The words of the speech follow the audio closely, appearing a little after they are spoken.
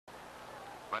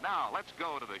But now let's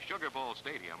go to the Sugar Bowl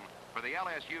Stadium for the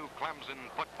LSU Clemson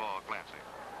Football Classic.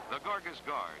 The Gorgas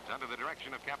Guards, under the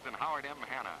direction of Captain Howard M.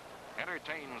 Hanna,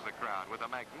 entertains the crowd with a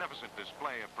magnificent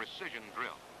display of precision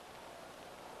drill.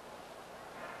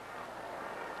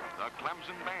 The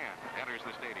Clemson Band enters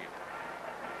the stadium.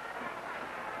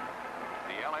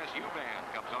 The LSU Band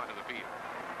comes onto the field.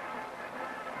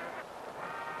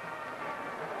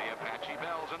 The Apache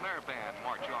Bells and their band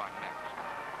march on next.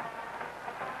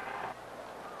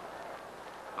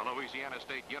 The Louisiana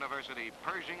State University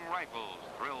Pershing Rifles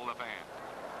thrill the band.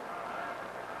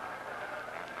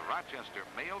 And the Rochester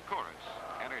Male Chorus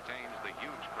entertains the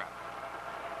huge crowd.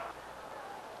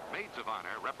 Maids of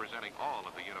honor representing all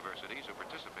of the universities who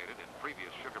participated in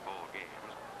previous Sugar Bowl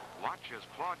games watch as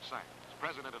Claude Sykes,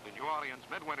 president of the New Orleans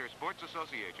Midwinter Sports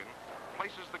Association,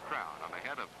 places the crown on the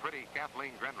head of pretty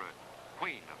Kathleen Grenrud,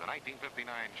 queen of the 1959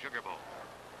 Sugar Bowl.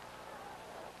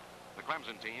 The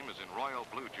Clemson team is in royal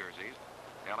blue jerseys,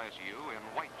 LSU in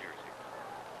white jerseys.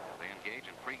 They engage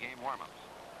in pregame warm-ups.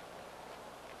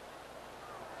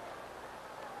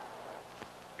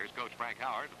 Here's Coach Frank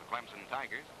Howard of the Clemson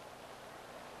Tigers.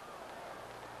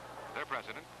 Their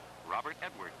president, Robert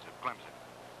Edwards of Clemson.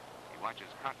 He watches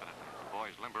confidently as the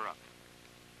boys limber up.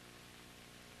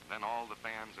 Then all the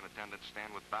fans in attendance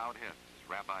stand with bowed heads as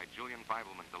Rabbi Julian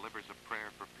Feivelman delivers a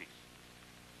prayer for peace.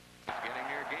 It's getting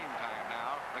near game time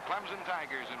now. The Clemson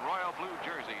Tigers in royal blue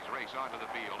jerseys race onto the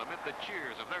field amid the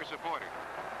cheers of their supporters.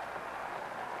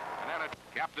 And then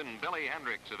Captain Billy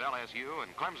Hendricks of LSU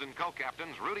and Clemson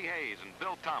co-captains Rudy Hayes and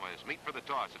Bill Thomas meet for the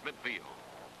toss at midfield.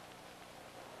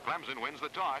 Clemson wins the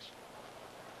toss.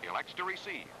 He elects to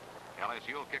receive.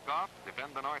 LSU will kick off,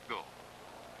 defend the north goal.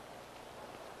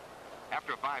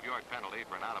 After a 5-yard penalty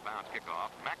for an out-of-bounds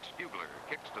kickoff, Max Fugler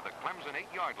kicks to the Clemson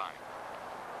 8-yard line.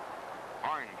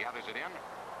 Horn gathers it in.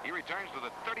 He returns to the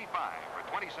 35 for a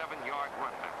 27-yard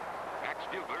run back. Max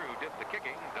Fugler, who did the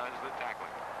kicking, does the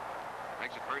tackling.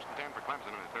 Makes it 1st and 10 for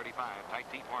Clemson in the 35. Tight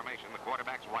T formation. The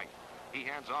quarterback's White. He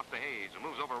hands off to Hayes, who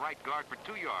moves over right guard for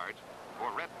 2 yards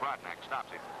before Red Brodnack stops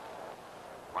him.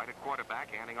 White at quarterback,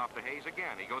 handing off to Hayes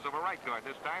again. He goes over right guard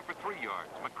this time for 3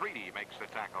 yards. McCready makes the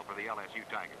tackle for the LSU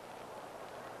Tigers.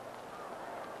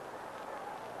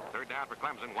 3rd down for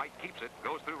Clemson. White keeps it,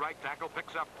 goes through right tackle,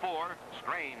 picks up 4.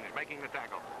 Strange making the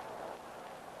tackle.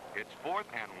 It's 4th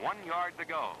and 1 yard to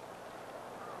go.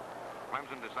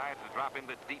 Clemson decides to drop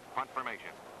into deep punt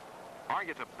formation. Horn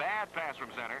gets a bad pass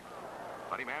from center,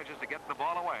 but he manages to get the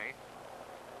ball away.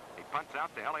 He punts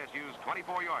out to LSU's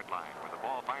 24-yard line, where the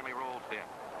ball finally rolls dead.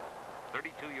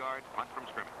 32-yard punt from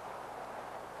scrimmage.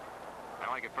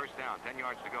 Now I get 1st down, 10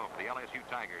 yards to go for the LSU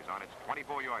Tigers on its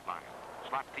 24-yard line.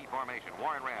 Slot T formation.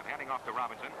 Warren Rabb handing off to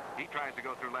Robinson. He tries to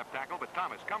go through left tackle, but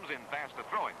Thomas comes in fast to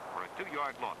throw it for a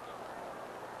 2-yard loss.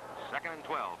 2nd and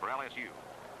 12 for LSU.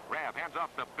 Rabb hands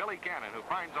off to Billy Cannon, who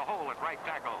finds a hole at right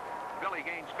tackle. Billy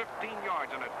gains 15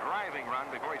 yards in a driving run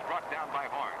before he's brought down by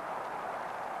Horn.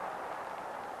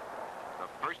 The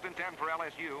 1st and 10 for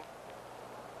LSU.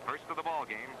 First of the ball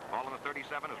game. Ball in the 37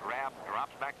 as Rabb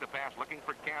drops back to pass, looking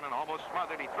for Cannon, almost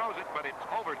smothered. He throws it, but it's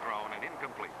overthrown and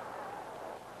incomplete.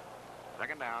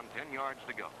 2nd down, 10 yards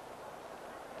to go.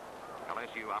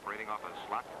 LSU operating off a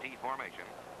slot T formation.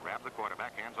 Rabb, the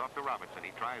quarterback, hands off to Robinson.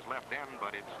 He tries left end,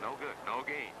 but it's no good. No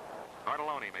gain.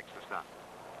 Cardelloni makes the stop.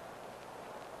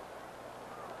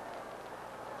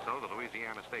 So the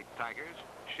Louisiana State Tigers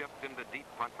shift into deep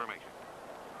punt formation.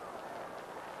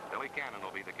 Billy Cannon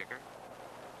will be the kicker.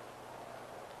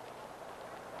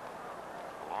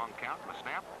 Long count and the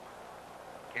snap.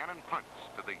 Cannon punts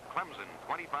to the Clemson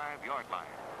 25-yard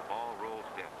line. The ball rolls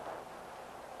dead.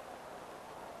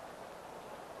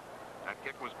 That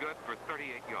kick was good for 38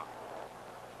 yards.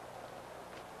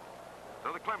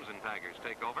 So the Clemson Tigers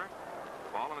take over.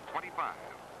 Ball on the 25.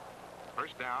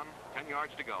 1st down, 10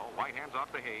 yards to go. White hands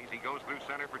off to Hayes. He goes through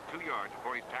center for 2 yards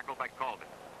before he's tackled by Calden.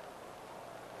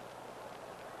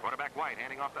 Quarterback White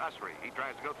handing off to Usry. He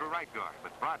tries to go through right guard,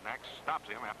 but Brodnack stops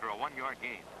him after a 1-yard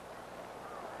gain.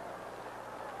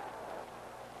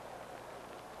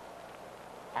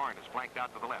 Horn is flanked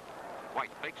out to the left.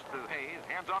 White fakes to Hayes,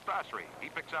 hands off to Usry. He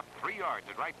picks up 3 yards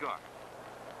at right guard.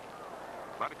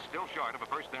 But it's still short of a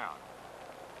 1st down.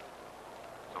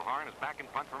 So Horn is back in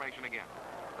punt formation again.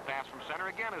 The pass from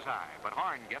center again is high, but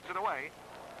Horn gets it away.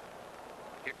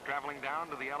 Kick traveling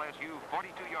down to the LSU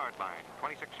 42-yard line.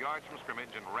 26 yards from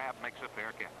scrimmage, and Rabb makes a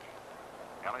fair catch.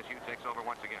 LSU takes over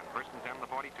once again. 1st and 10 to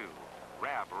the 42.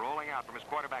 Rabb rolling out from his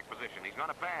quarterback position. He's going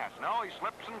to pass. No, he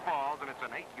slips and falls, and it's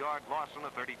an 8-yard loss in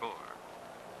the 34.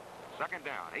 2nd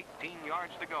down, 18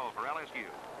 yards to go for LSU.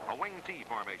 A wing T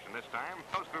formation this time.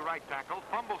 Goes through right tackle,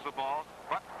 fumbles the ball,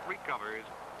 but recovers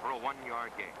for a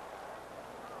 1-yard gain.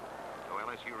 So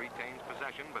LSU retains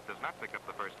possession but does not pick up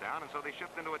the first down, and so they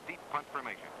shift into a deep punt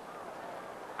formation.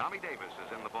 Tommy Davis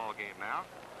is in the ball game now,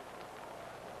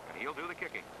 and he'll do the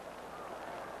kicking.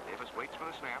 Davis waits for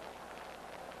the snap.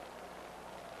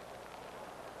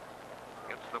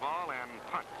 Gets the ball and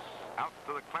punts out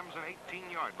to the Clemson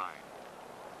 18-yard line.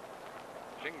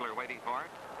 Schingler waiting for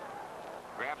it.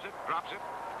 Grabs it, drops it,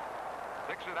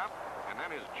 picks it up, and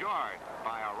then is jarred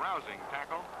by a rousing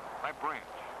tackle by Branch.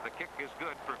 The kick is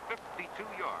good for 52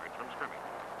 yards from scrimmage.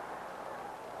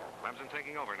 Clemson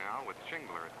taking over now with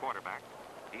Schingler at quarterback.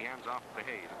 He hands off to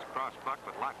Hayes. It's a cross buck,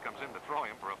 but Lott comes in to throw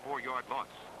him for a 4-yard loss.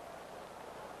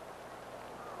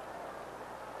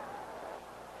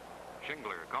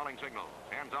 Schingler calling signals.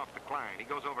 Hands off to Klein. He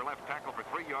goes over left tackle for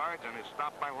 3 yards and is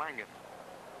stopped by Langen.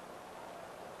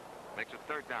 Makes it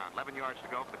 3rd down. 11 yards to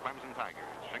go for the Clemson Tigers.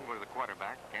 Schingler, the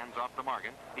quarterback, hands off to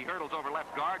Morgan. He hurdles over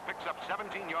left guard, picks up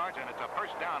 17 yards, and it's a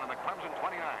first down on the Clemson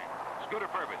 29. Scooter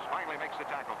Purvis finally makes the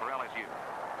tackle for LSU.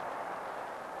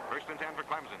 1st and 10 for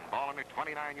Clemson. Ball on their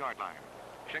 29-yard line.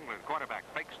 Schingler, the quarterback,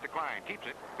 fakes to Klein, keeps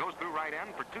it, goes through right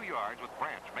end for 2 yards with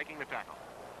Branch making the tackle.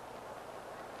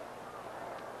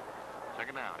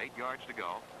 2nd down, 8 yards to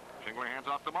go. Schingler hands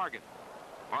off to Morgan.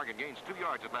 Morgan gains 2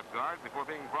 yards at left guard before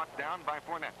being brought down by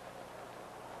Fournette.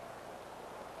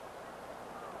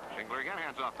 Schingler again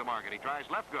hands off to Morgan. He tries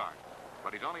left guard,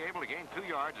 but he's only able to gain 2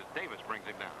 yards as Davis brings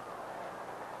him down.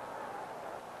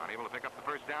 Unable to pick up the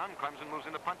first down, Clemson moves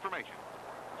into punt formation.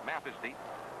 His map is deep.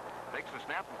 Takes the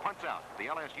snap and punts out the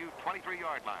LSU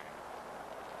 23-yard line.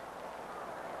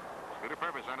 Scooter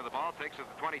Purvis under the ball, takes it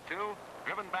to the 22,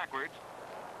 driven backwards,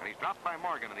 and he's dropped by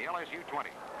Morgan in the LSU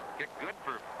 20. Kick good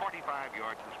for 45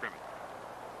 yards from scrimmage.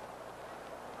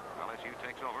 LSU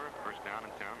takes over. 1st down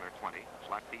and 10. They're 20.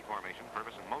 Slot T formation.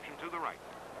 Purvis in motion to the right.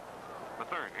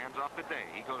 Mathern hands off to Day.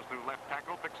 He goes through left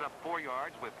tackle, picks up 4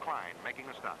 yards with Klein making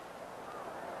the stop.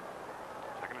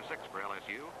 2nd and 6 for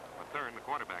LSU. Mathern, the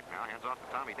quarterback now, hands off to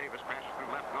Tommy Davis, crashes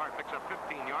through left guard, picks up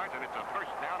 15 yards, and it's a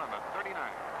first down on the 39.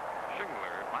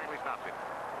 Schingler finally stops it.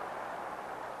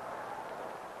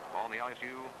 Ball in the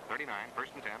LSU 39,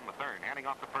 1st and 10. Mathern handing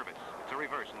off to Purvis. It's a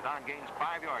reverse, and Don gains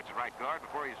 5 yards at right guard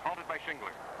before he's halted by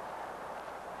Schingler.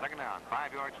 2nd down,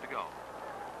 5 yards to go.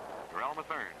 Terrell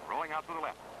Mathern rolling out to the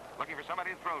left, looking for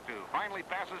somebody to throw to. Finally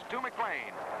passes to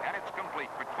McClain, and it's complete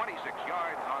for 26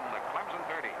 yards on the Clemson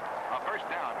 30. A first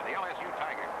down for the LSU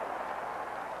Tigers.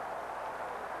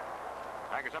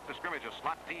 Tigers up to scrimmage, a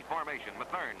slot T formation.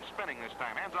 Mathern spinning this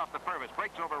time, hands off to Purvis,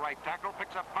 breaks over right tackle,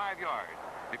 picks up 5 yards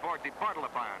before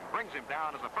DeBartolopon brings him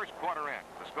down as the first quarter ends.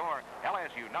 The score,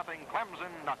 LSU nothing, Clemson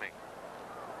nothing.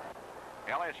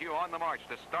 LSU on the march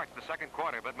to start the 2nd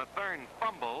quarter, but Mathern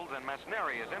fumbles and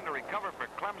Masneri is in to recover for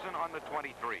Clemson on the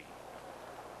 23.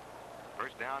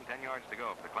 First down, 10 yards to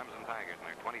go for the Clemson Tigers in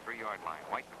their 23-yard line.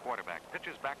 White, the quarterback,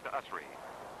 pitches back to Usry.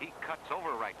 He cuts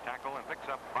over right tackle and picks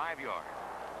up 5 yards.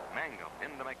 Mangum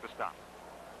in to make the stop.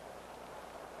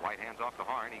 White hands off to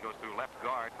Horn. He goes through left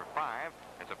guard for 5.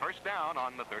 It's a first down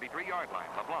on the 33-yard line.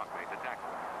 LeBlanc made the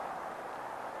tackle.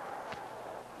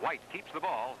 White keeps the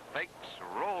ball, fakes,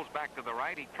 rolls back to the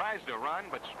right. He tries to run,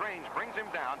 but Strange brings him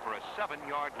down for a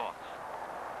 7-yard loss.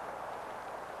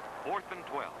 4th and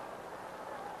 12.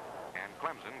 And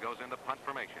Clemson goes into punt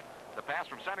formation. The pass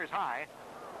from center's high,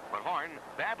 but Horn,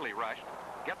 badly rushed,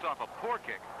 gets off a poor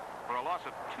kick for a loss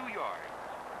of 2 yards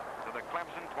to the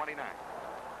Clemson 29.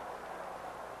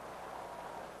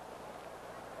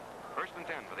 1st and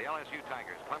 10 for the LSU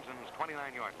Tigers. Clemson's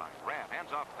 29-yard line. Rabb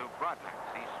hands off to Broadnax.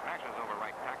 He smashes over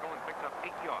right tackle and picks up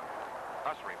 8 yards.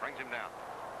 Usry brings him down.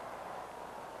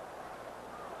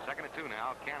 2nd and 2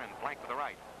 now. Cannon flank to the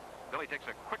right. Billy takes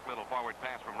a quick little forward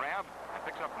pass from Rabb and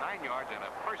picks up 9 yards and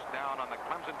a first down on the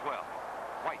Clemson 12.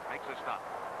 White makes a stop.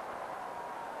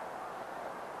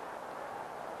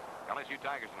 LSU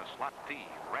Tigers in a slot T.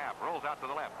 Rabb rolls out to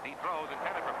the left. He throws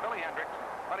intended for Billy Hendricks,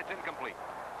 but it's incomplete.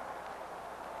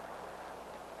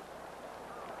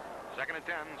 2nd and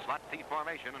 10, slot T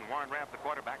formation, and Warren Rabb, the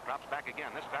quarterback, drops back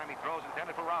again. This time he throws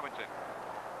intended for Robinson,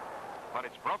 but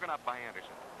it's broken up by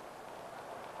Anderson.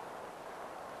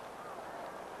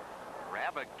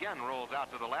 Rabb again rolls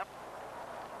out to the left.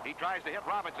 He tries to hit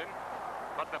Robinson,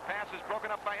 but the pass is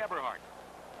broken up by Eberhardt.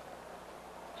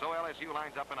 So LSU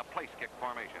lines up in a place kick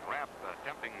formation. Rabb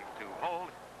attempting to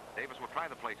hold. Davis will try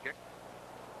the place kick,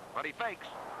 but he fakes.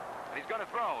 And he's going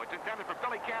to throw. It's intended for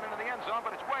Billy Cannon in the end zone,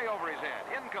 but it's way over his head.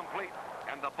 Incomplete,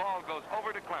 and the ball goes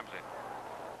over to Clemson.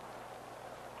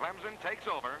 Clemson takes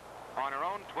over on her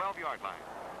own 12-yard line.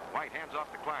 White hands off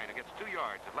to Klein, who gets 2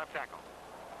 yards at left tackle.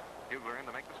 Hugler in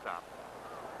to make the stop.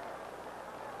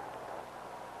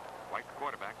 White, the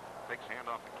quarterback, fakes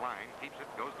handoff to Klein, keeps it,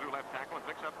 goes through left tackle, and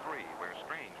picks up 3, where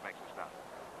Strange makes the stop.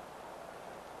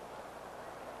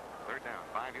 Third down,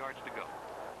 5 yards to go.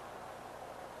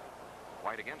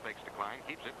 White again fakes to Klein,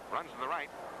 keeps it, runs to the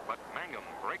right, but Mangum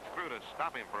breaks through to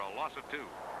stop him for a loss of 2.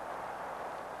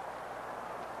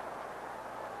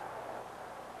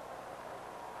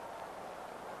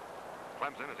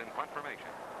 Clemson is in punt formation.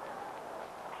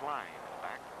 Klein is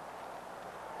back.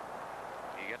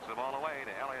 He gets the ball away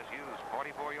to LSU's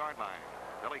 44-yard line.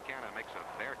 Billy Cannon makes a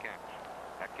fair catch.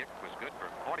 That kick was good for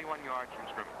 41 yards from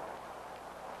scrimmage.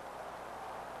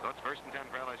 So it's first and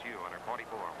 10 for LSU under 44.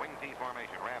 Wing T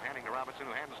formation. Rabb handing to Robinson,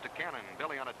 who hands to Cannon.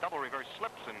 Billy on a double reverse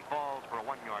slips and falls for a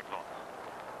 1-yard loss.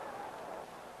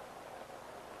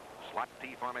 Slot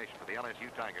T formation for the LSU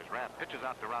Tigers. Rabb pitches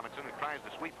out to Robinson, who tries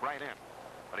to sweep right in.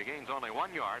 But he gains only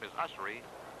 1 yard as Ussery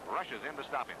rushes in to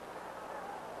stop him.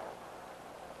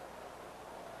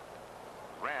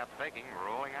 Rabb faking,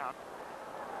 rolling out.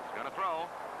 He's going to throw.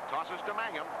 Tosses to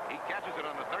Mangum. He catches it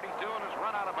on the 32 and is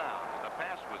run out of bounds. The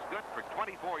pass was good for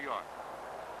 24 yards.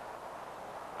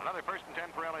 Another first and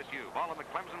 10 for LSU. Ball on the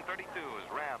Clemson 32 as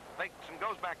Rabb fakes and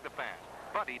goes back to pass.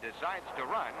 But he decides to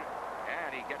run,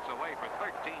 and he gets away for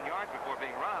 13 yards before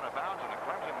being run out of bounds on the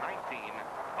Clemson 19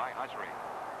 by Ussery.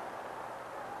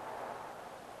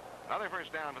 Another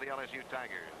first down for the LSU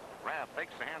Tigers. Rabb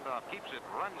fakes the handoff, keeps it,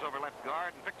 runs over left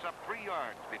guard, and picks up 3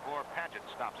 yards before Padgett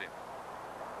stops him.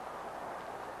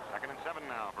 Second and 7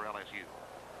 now for LSU.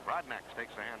 Broadnax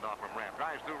takes the handoff from Rabb,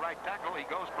 drives through right tackle. He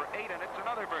goes for 8, and it's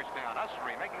another first down.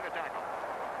 Ussery making the tackle.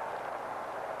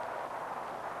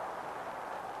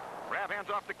 Rabb hands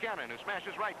off to Cannon, who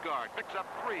smashes right guard, picks up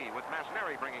 3 with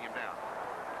Masneri bringing him down.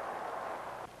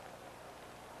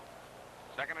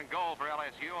 Second and goal for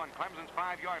LSU on Clemson's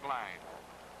 5-yard line.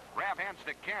 Rabb hands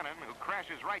to Cannon, who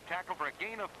crashes right tackle for a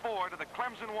gain of 4 to the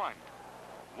Clemson 1.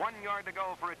 1 yard to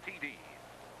go for a TD.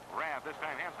 Rabb this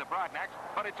time hands to Broadnax,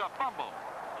 but it's a fumble.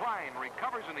 Klein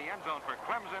recovers in the end zone for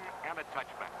Clemson and a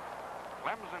touchback.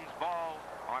 Clemson's ball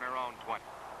on her own 20.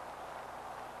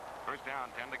 First down,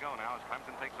 10 to go now as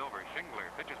Clemson takes over. Shingler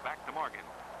pitches back to Morgan.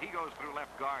 He goes through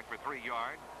left guard for 3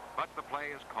 yards, but the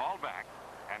play is called back,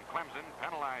 and Clemson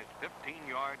penalized 15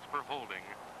 yards for holding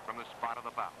from the spot of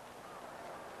the foul.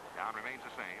 Down remains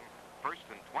the same. First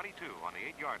and 22 on the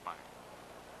 8-yard line.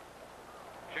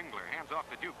 Shingler hands off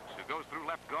to Dukes, who goes through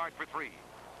left guard for 3.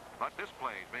 But this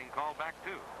play is being called back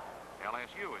too.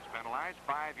 LSU is penalized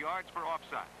 5 yards for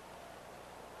offside.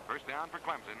 First down for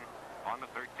Clemson on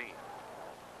the 13.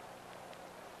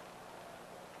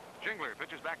 Shingler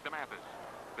pitches back to Mathis.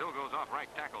 Bill goes off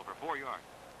right tackle for 4 yards.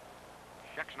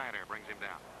 Scheck-Schneider brings him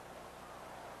down.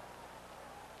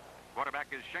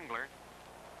 Quarterback is Shingler.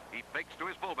 He fakes to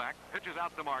his fullback, pitches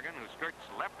out to Morgan, who skirts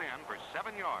left end for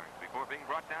 7 yards before being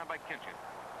brought down by Kinchin.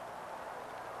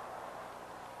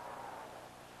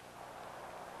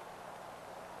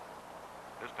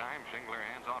 This time, Shingler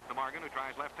hands off to Morgan, who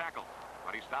tries left tackle,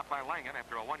 but he's stopped by Langen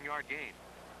after a 1-yard gain.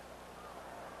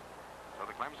 So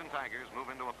the Clemson Tigers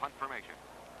move into a punt formation.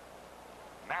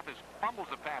 Mathis fumbles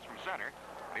the pass from center,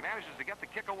 but he manages to get the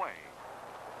kick away.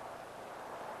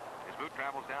 His boot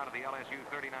travels down to the LSU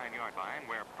 39-yard line,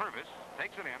 where Purvis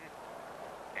takes it in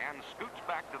and scoots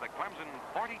back to the Clemson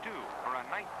 42 for a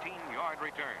 19-yard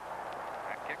return.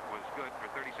 That kick was good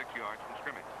for 36 yards from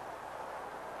scrimmage.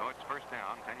 So it's first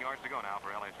down, 10 yards to go now for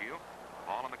LSU.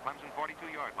 Ball on the Clemson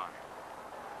 42-yard line.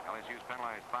 LSU's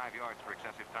penalized 5 yards for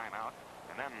excessive timeout,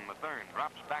 and then Mathern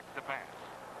drops back to pass.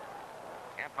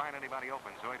 Can't find anybody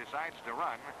open, so he decides to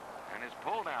run and is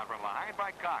pulled out from behind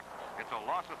by Cox. It's a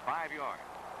loss of 5 yards.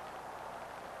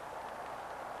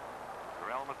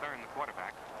 Terrell Mathern, the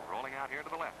quarterback, rolling out here to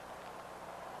the left.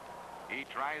 He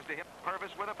tries to hit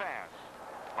Purvis with a pass,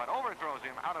 but overthrows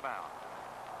him out of bounds.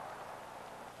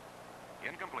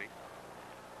 Incomplete.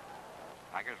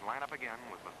 Tigers line up again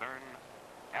with Mathern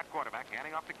at quarterback,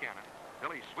 handing off to Cannon.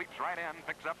 Billy sweeps right in,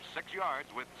 picks up 6 yards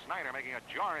with Snyder making a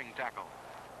jarring tackle.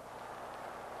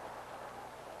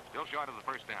 Still short of the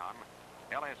first down.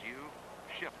 LSU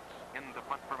shifts into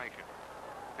punt formation.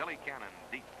 Billy Cannon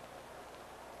deep.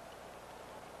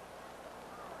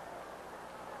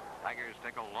 Tigers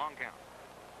take a long count.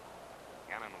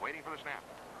 Cannon waiting for the snap.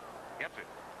 Gets it.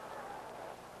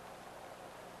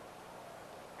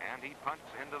 And he punts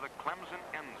into the Clemson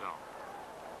end zone.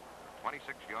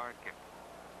 26-yard kick.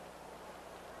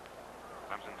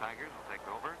 Clemson Tigers will take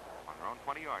over on their own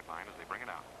 20-yard line as they bring it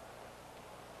out.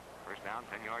 First down,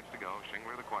 10 yards to go.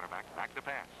 Shingler, the quarterback, back to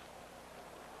pass.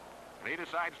 And he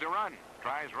decides to run.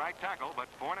 Tries right tackle, but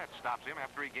Fournette stops him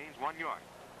after he gains 1 yard.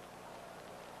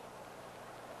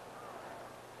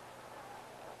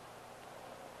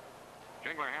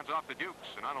 Schingler hands off to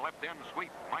Dukes, and on a left end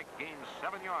sweep, Mike gains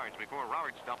 7 yards before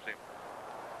Roberts stops him.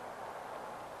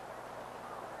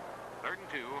 3rd and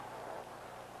 2.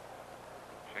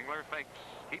 Schingler fakes,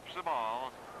 keeps the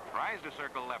ball, tries to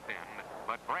circle left end,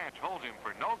 but Branch holds him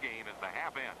for no gain as the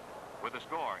half end. With the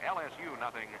score, LSU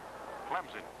nothing,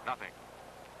 Clemson nothing.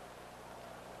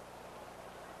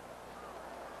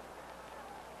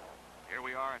 Here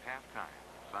we are at halftime.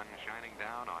 Sun shining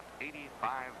down on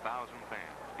 85,000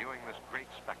 fans viewing this great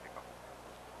spectacle.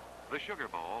 The Sugar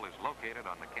Bowl is located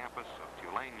on the campus of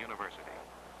Tulane University,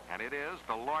 and it is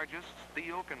the largest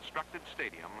steel-constructed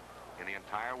stadium in the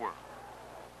entire world.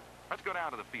 Let's go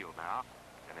down to the field now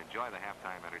and enjoy the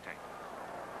halftime entertainment.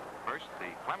 First,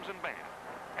 the Clemson band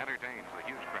entertains the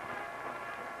huge crowd.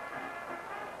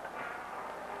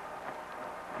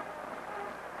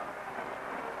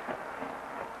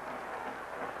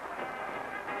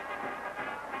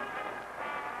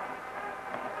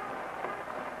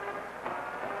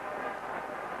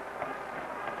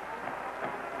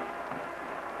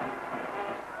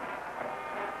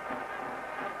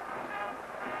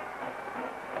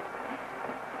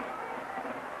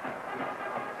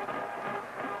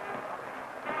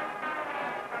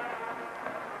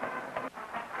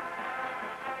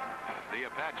 The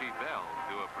Apache bells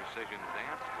do a precision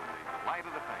dance to the delight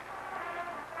of the fans.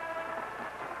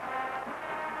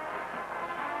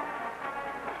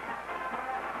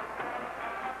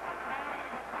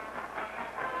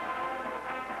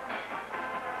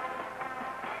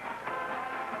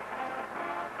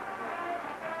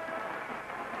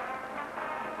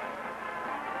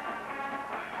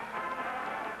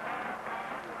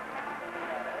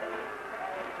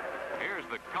 Here's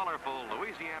the colorful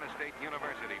Louisiana State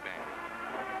University band.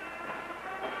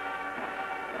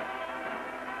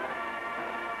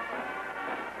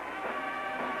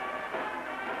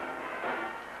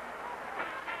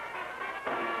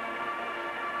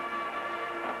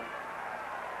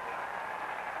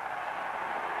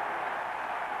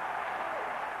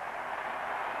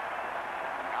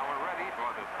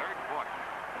 For the 3rd quarter.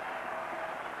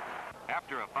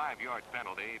 After a 5-yard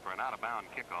penalty for an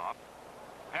out-of-bound kickoff,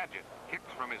 Padgett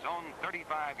kicks from his own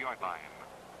 35-yard line.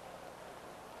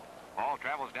 Ball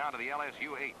travels down to the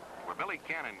LSU 8, where Billy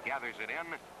Cannon gathers it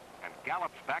in and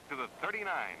gallops back to the 39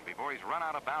 before he's run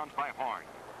out of bounds by Horn.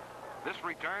 This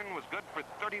return was good for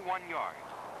 31 yards.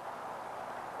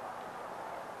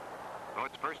 So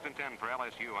it's 1st and 10 for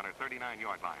LSU on her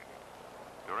 39-yard line.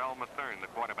 Durrell Mathern, the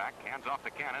quarterback, hands off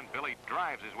to Cannon. Billy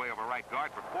drives his way over right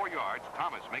guard for 4 yards.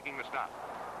 Thomas making the stop.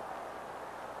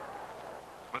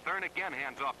 Mathern again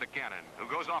hands off to Cannon, who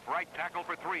goes off right tackle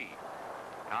for 3.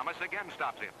 Thomas again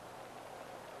stops him.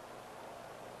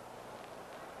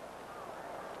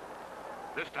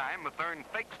 This time, Mathern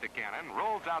fakes to Cannon,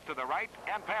 rolls out to the right,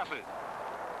 and passes.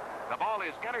 The ball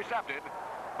is intercepted,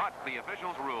 but the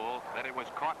officials rule that it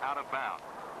was caught out of bounds.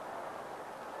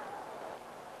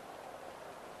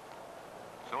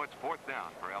 So it's 4th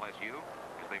down for LSU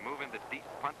as they move into deep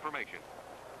punt formation.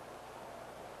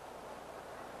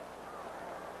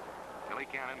 Billy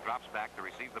Cannon drops back to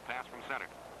receive the pass from center.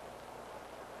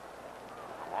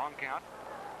 A long count,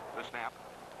 the snap.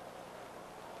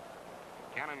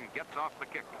 Cannon gets off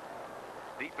the kick.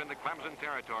 Deep into Clemson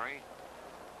territory.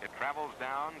 It travels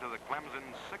down to the Clemson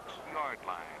 6-yard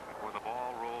line before the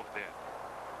ball rolls dead.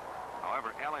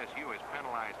 However, LSU is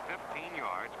penalized 15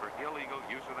 yards for illegal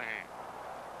use of the hand.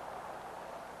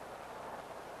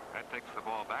 That takes the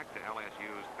ball back to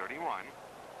LSU's 31,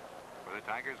 where the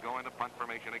Tigers go into punt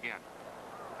formation again.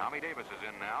 Tommy Davis is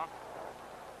in now.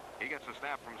 He gets a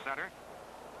snap from center.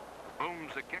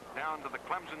 Booms the kick down to the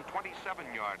Clemson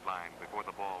 27-yard line before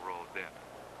the ball rolls dead.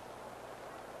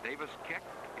 Davis' kick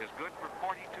is good for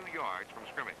 42 yards from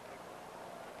scrimmage.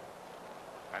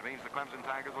 That means the Clemson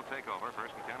Tigers will take over.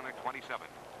 1st and 10 on their 27.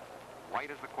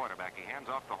 White is the quarterback. He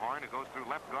hands off to Horn, who goes through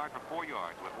left guard for 4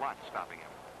 yards with Lott stopping him.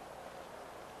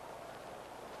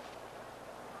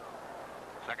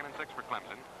 2nd and 6 for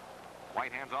Clemson.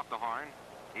 White hands off to Horn.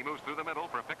 He moves through the middle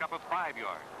for a pickup of 5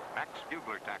 yards. Max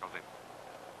Bugler tackles him.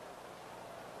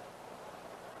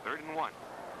 3rd and 1.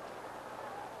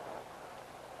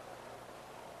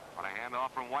 On a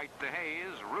handoff from White to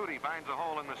Hayes, Rudy finds a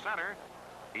hole in the center.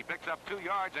 He picks up 2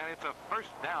 yards, and it's a 1st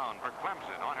down for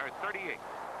Clemson on her 38.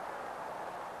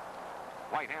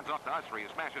 White hands off to Usry, who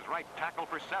smashes right tackle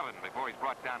for 7 before he's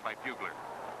brought down by Bugler.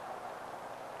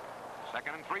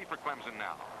 2nd and 3 for Clemson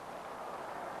now.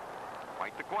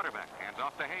 White, the quarterback, hands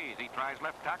off to Hayes. He tries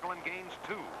left tackle and gains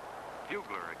 2.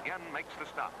 Bugler again makes the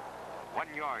stop.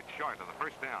 1 yard short of the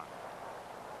 1st down.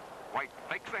 White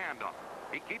fakes the handoff.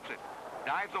 He keeps it.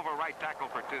 Dives over right tackle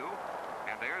for 2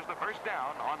 and there's the first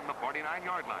down on the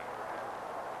 49-yard line.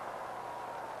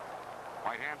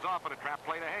 White hands off on a trap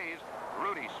play to Hayes.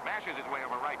 Rudy smashes his way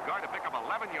over right guard to pick up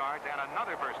 11 yards and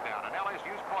another first down on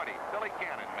LSU's 40. Billy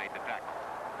Cannon made the tackle.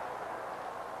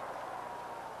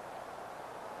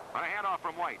 On a handoff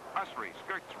from White, Usry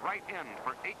skirts right in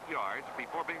for 8 yards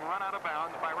before being run out of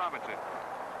bounds by Robinson.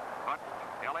 But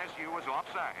LSU was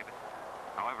offside.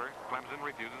 However, Clemson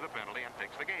refuses a penalty and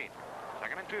takes the gain.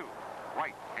 2nd and 2.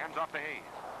 White hands off to Hayes.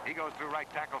 He goes through right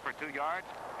tackle for 2 yards,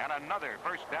 and another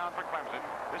first down for Clemson,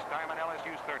 this time on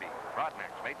LSU's 30.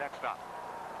 Rodnex made that stop.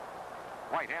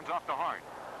 White hands off to Horn.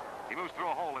 He moves through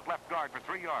a hole at left guard for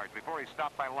 3 yards before he's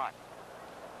stopped by Lott.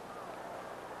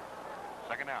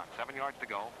 2nd down, 7 yards to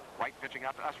go. White pitching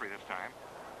out to Usry this time.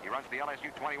 He runs the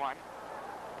LSU 21.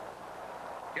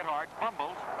 Githard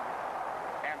fumbles,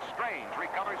 and Strange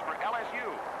recovers for LSU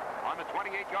on the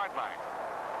 28-yard line.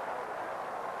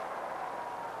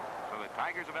 So the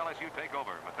Tigers of LSU take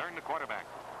over. Mathern, the quarterback,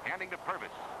 handing to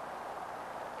Purvis.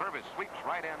 Purvis sweeps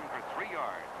right in for 3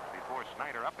 yards before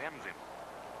Snyder upends him.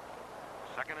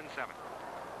 2nd and 7.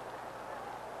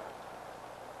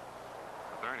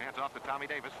 Mathern hands off to Tommy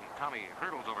Davis, and Tommy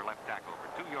hurdles over left tackle for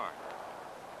 2 yards.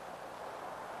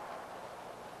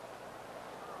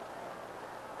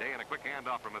 Day and a quick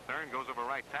handoff from Mathern goes over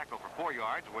right tackle for 4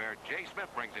 yards, where Jay Smith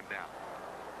brings him down.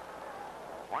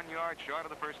 1 yard short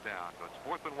of the first down. So it's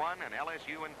 4th and 1 and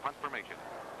LSU in punt formation.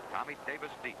 Tommy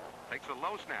Davis deep. Takes a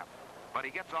low snap, but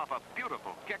he gets off a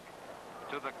beautiful kick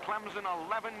to the Clemson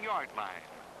 11-yard line.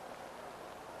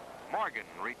 Morgan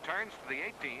returns to the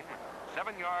 18.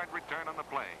 7-yard return on the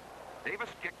play.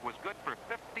 Davis' kick was good for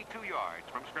 52 yards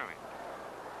from scrimmage.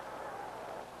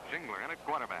 Shingler in at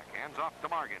quarterback. Hands off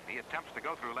to Morgan. He attempts to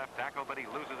go through left tackle, but he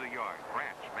loses a yard.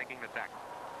 Branch making the tackle.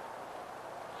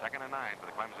 2nd and 9 for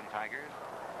the Clemson Tigers.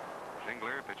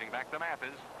 Shingler pitching back to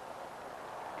Mathis.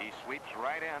 He sweeps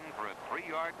right in for a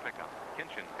 3-yard pickup.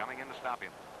 Kinchin coming in to stop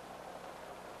him.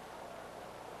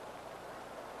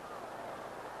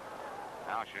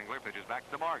 Now Shingler pitches back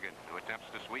to Morgan, who attempts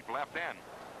to sweep left end.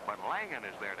 But Langen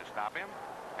is there to stop him,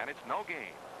 and it's no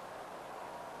gain.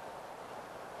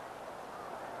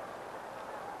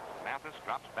 Mathis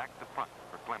drops back to punt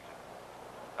for Clemson.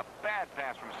 A bad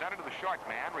pass from center to the short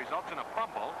man results in a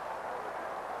fumble.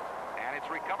 And it's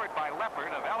recovered by Leopard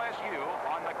of LSU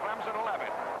on the Clemson 11.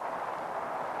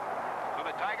 So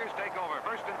the Tigers take over.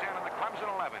 1st and 10 on the Clemson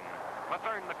 11.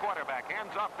 Mathern, the quarterback,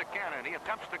 hands off to Cannon. He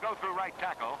attempts to go through right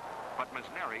tackle, but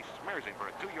Misneri smears him for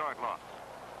a 2-yard loss.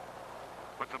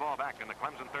 Puts the ball back in the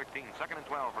Clemson 13. 2nd and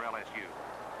 12 for LSU.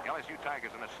 LSU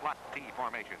Tigers in a slot T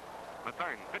formation.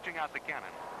 Mathern pitching out to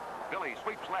Cannon. Billy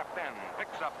sweeps left end,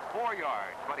 picks up 4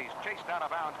 yards, but he's chased out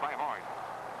of bounds by Horn.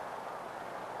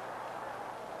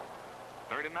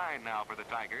 3rd and 9 now for the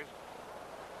Tigers.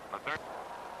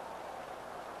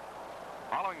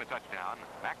 Following the touchdown,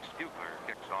 Max Bugler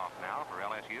kicks off now for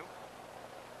LSU.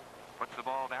 Puts the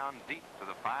ball down deep to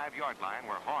the 5-yard line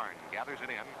where Horn gathers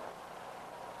it in.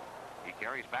 He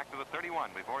carries back to the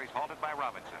 31 before he's halted by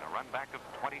Robinson. A run back of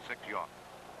 26 yards.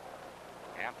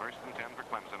 And 1st and 10 for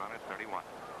Clemson on his 31.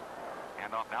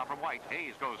 Handoff now from White.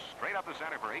 Hayes goes straight up the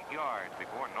center for 8 yards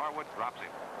before Norwood drops him.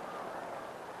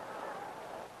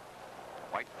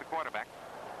 White, the quarterback.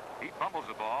 He fumbles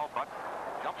the ball, but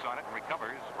jumps on it and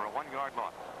recovers for a 1-yard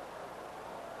loss.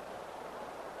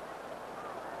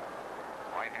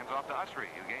 White hands off to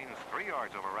Usry, who gains 3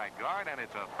 yards over right guard, and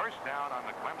it's a first down on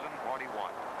the Clemson 41.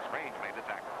 Strange made the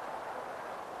tackle.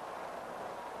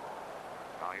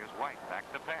 Now here's White, back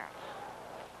to pass.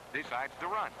 Decides to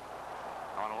run.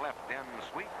 On a left end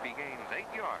sweep, he gains 8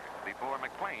 yards before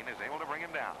McClain is able to bring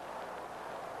him down.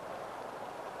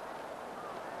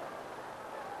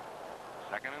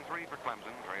 2nd and 3 for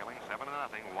Clemson, trailing 7-0.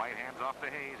 White hands off to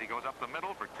Hayes. He goes up the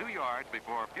middle for 2 yards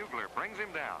before Bugler brings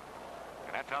him down.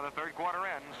 And that's how the 3rd quarter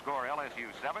ends. Score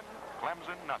LSU 7,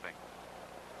 Clemson nothing.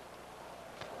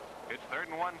 It's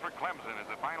 3rd and 1 for Clemson as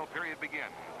the final period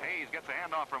begins. Hayes gets a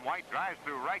handoff from White, drives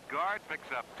through right guard, picks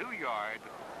up 2 yards,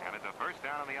 and it's a first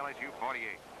down on the LSU 48.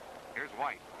 Here's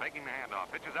White taking the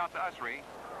handoff, pitches out to Usry.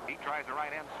 He tries a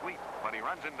right hand sweep, but he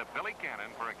runs into Billy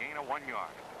Cannon for a gain of 1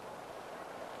 yard.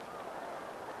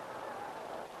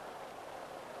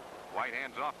 White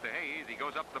hands off to Hayes. He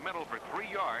goes up the middle for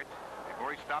 3 yards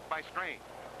before he's stopped by Strange.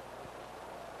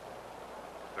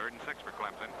 3rd and 6 for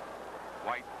Clemson.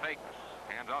 White fakes.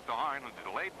 Hands off to Horn with a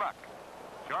delayed buck.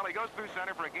 Charlie goes through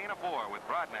center for a gain of 4 with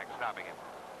Brodnack stopping him.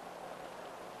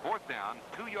 4th down,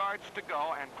 2 yards to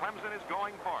go, and Clemson is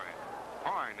going for it.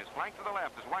 Horn is flanked to the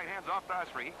left as White hands off to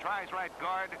Usry. He tries right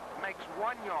guard, makes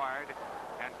 1 yard,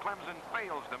 and Clemson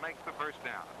fails to make the first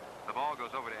down. The ball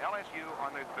goes over to LSU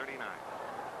on their 39.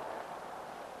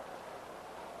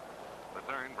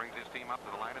 Bethune brings his team up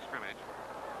to the line of scrimmage.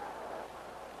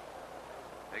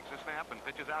 Takes a snap and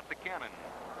pitches out to Cannon.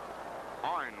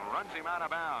 Horn runs him out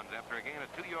of bounds after a gain of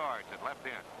 2 yards at left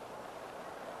end.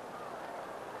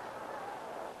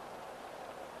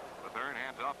 Bethune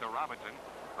hands off to Robinson,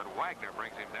 but Wagner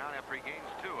brings him down after he gains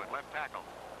 2 at left tackle.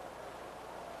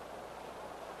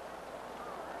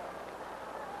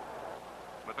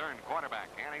 Bethune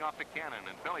quarterback handing off to Cannon,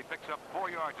 and Billy picks up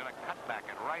 4 yards and a cutback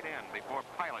at right end before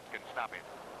Pilot can stop him.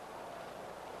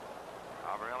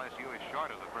 However, LSU is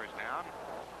short of the first down,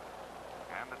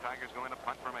 and the Tigers go into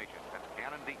punt formation. That's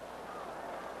Cannon deep.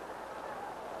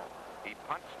 He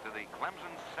punts to the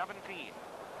Clemson 17.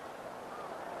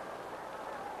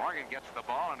 Morgan gets the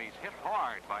ball, and he's hit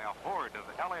hard by a horde of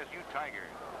the LSU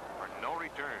Tigers for no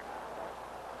return.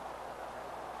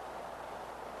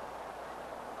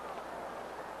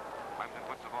 Clemson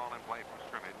puts the ball in play from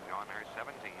scrimmage on their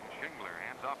 17. Schingler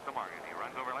hands off to Morgan. He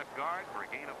runs over left guard for a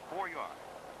gain of 4 yards.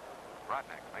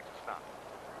 Brodnack makes a stop.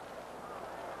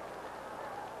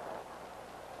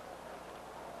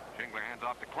 Schingler hands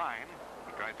off to Klein.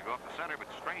 He tries to go up the center, but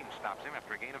Strange stops him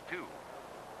after a gain of 2.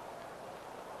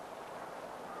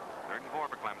 3rd and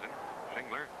 4 for Clemson.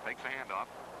 Schingler takes a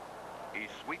handoff. He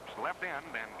sweeps left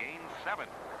end and gains 7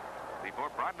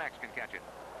 before Brodnack can catch it.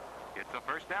 It's a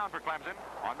first down for Clemson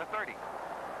on the 30.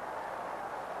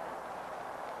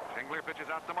 Schingler pitches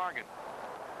out to Morgan,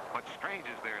 but Strange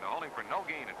is there to hold him for no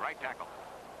gain at right tackle.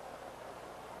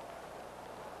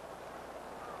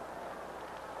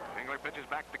 Schingler pitches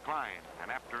back to Klein, and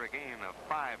after a gain of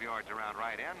 5 yards around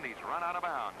right end, he's run out of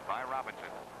bounds by Robinson.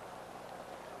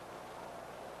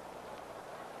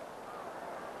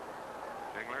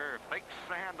 Schingler fakes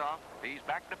the handoff. He's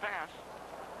back to pass.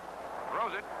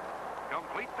 Throws it.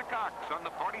 Complete to Cox on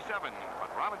the 47, but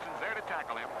Robinson's there to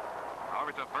tackle him.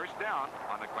 However, it's a first down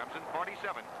on the Clemson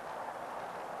 47.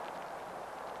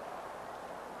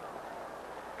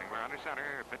 Schingler under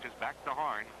center, pitches back to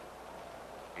Horn.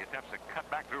 He attempts to cut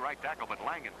back through right tackle, but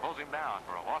Langen pulls him down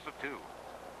for a loss of 2.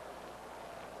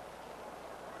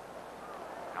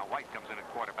 Now White comes in at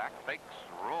quarterback, fakes,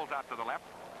 rolls out to the left,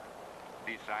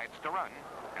 decides to run,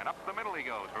 and up the middle he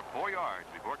goes for 4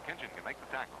 yards before Kinchin can make the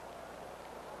tackle.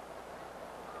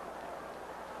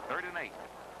 3rd and 8.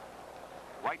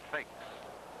 White fakes.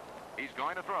 He's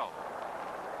going to throw.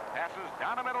 Passes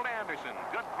down the middle to Anderson.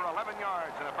 Good for 11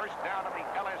 yards and a first down at the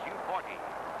LSU 40.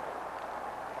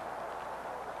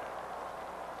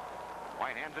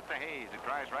 White hands it to Hayes, who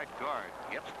tries right guard.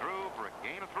 Gets through for a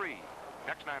gain of 3.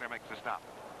 Schexnayder makes the stop.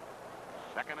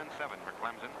 2nd and 7 for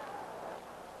Clemson.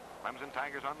 Clemson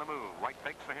Tigers on the move. White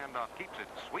fakes the handoff, keeps it,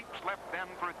 sweeps left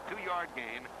end for a 2-yard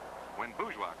gain when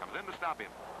Bourgeois comes in to stop him.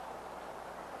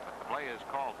 The play is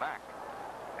called back.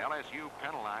 LSU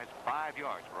penalized 5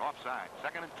 yards for offside.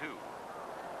 2nd and 2.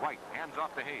 White hands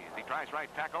off to Hayes. He tries right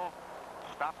tackle.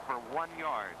 Stopped for 1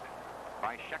 yard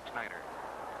by Schexnayder.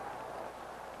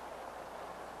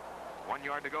 1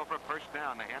 yard to go for a first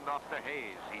down. The handoff to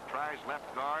Hayes. He tries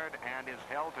left guard and is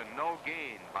held to no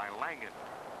gain by Langen.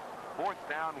 4th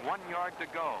down, 1 yard to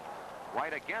go.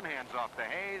 White again hands off to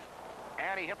Hayes,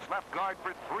 and he hits left guard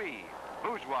for 3.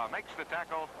 Bourgeois makes the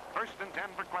tackle. 1st and 10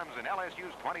 for Clemson.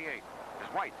 LSU's 28. As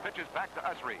White pitches back to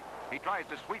Usry. He tries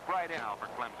to sweep right in now for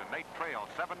Clemson. They trail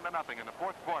 7-0 in the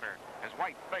 4th quarter. As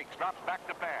White fakes, drops back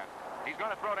to pass. He's going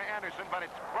to throw to Anderson, but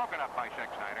it's broken up by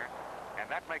Schexnayder. And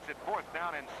that makes it 4th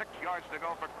down and 6 yards to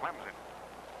go for Clemson.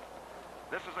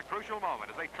 This is a crucial moment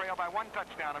as they trail by 1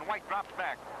 touchdown, and White drops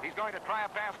back. He's going to try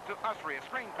a pass to Usry, a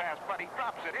screen pass, but he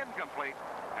drops it incomplete,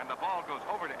 and the ball goes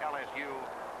over to LSU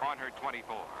on her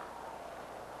 24.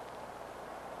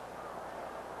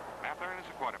 Mathern is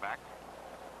the quarterback.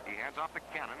 He hands off to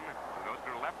Cannon, who goes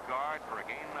through left guard for a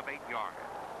gain of 8 yards.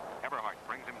 Eberhardt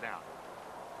brings him down.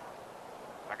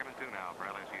 2nd and 2 now for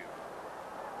LSU.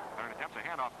 Mathern attempts a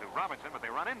handoff to Robinson, but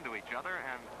they run into each other,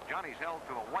 and Johnny's held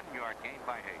to a 1-yard gain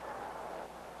by Hayes.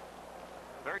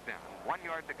 3rd down, 1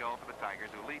 yard to go for the Tigers,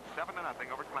 who lead 7-0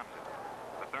 over Clemson.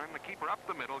 Mathern, the keeper, up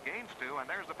the middle, gains 2, and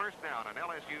there's the first down on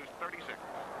LSU's 36.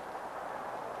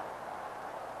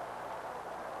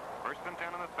 1st and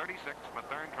 10 on the 36.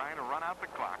 Mathern trying to run out the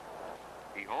clock.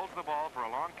 He holds the ball for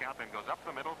a long count, then goes up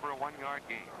the middle for a 1-yard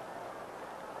gain.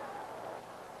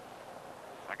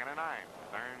 2nd and 9.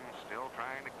 Mathern still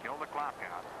trying to kill the clock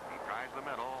out. He tries the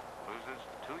middle, loses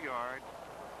 2 yards.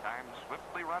 Time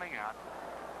swiftly running out.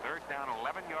 3rd down,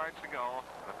 11 yards to go.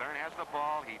 Mathern has the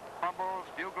ball. He fumbles.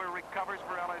 Bugler recovers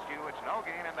for LSU. It's no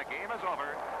gain, and the game is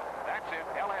over. That's it.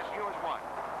 LSU has won.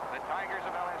 The Tigers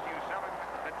of LSU 7,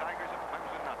 the Tigers of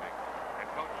Clemson nothing. And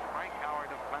Coach Frank Howard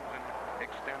of Clemson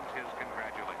extends his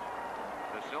congratulations.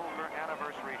 The Silver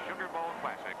Anniversary Sugar Bowl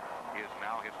Classic is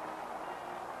now history.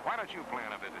 Why don't you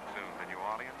plan a visit soon to New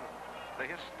Orleans, the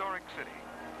historic city,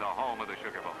 the home of the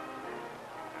Sugar Bowl?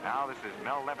 And now this is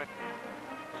Mel Levitt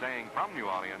saying from New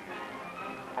Orleans,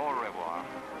 au revoir.